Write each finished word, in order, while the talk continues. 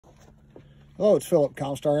Hello, it's Philip,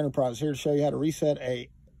 Comstar Enterprise, here to show you how to reset a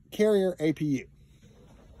carrier APU.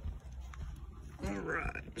 All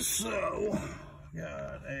right, so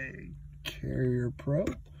got a Carrier Pro.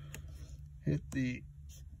 Hit the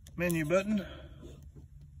menu button.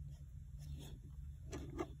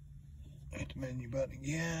 Hit the menu button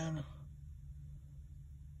again.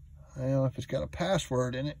 Now, if it's got a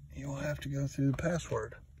password in it, you'll have to go through the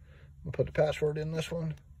password. We'll put the password in this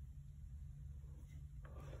one.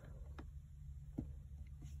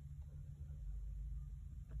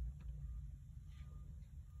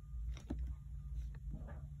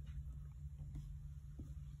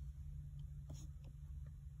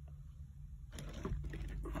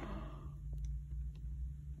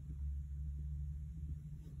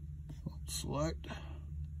 Select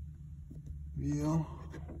view.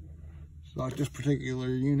 So like this particular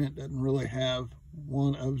unit doesn't really have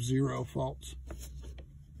one of 0 faults.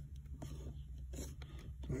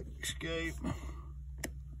 Click escape.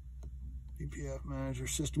 DPF manager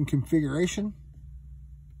system configuration.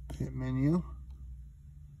 Hit menu.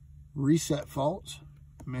 Reset faults.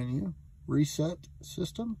 Menu. Reset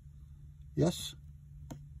system. Yes.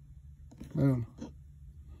 Boom.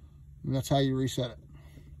 And that's how you reset it.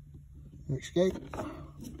 Escape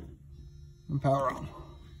and power on.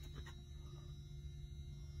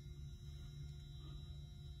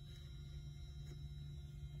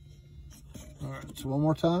 All right, so one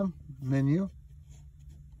more time, menu,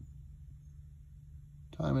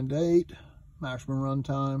 time and date, maximum run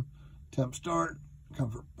time, temp start,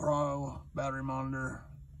 comfort pro, battery monitor,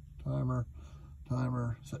 timer,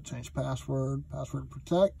 set change password, password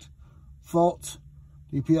protect, faults,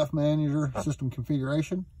 DPF manager, system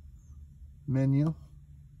configuration, menu,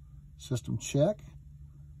 system check,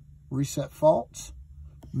 reset faults,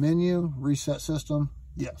 menu, reset system,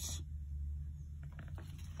 yes.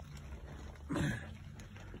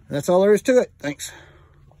 That's all there is to it. Thanks.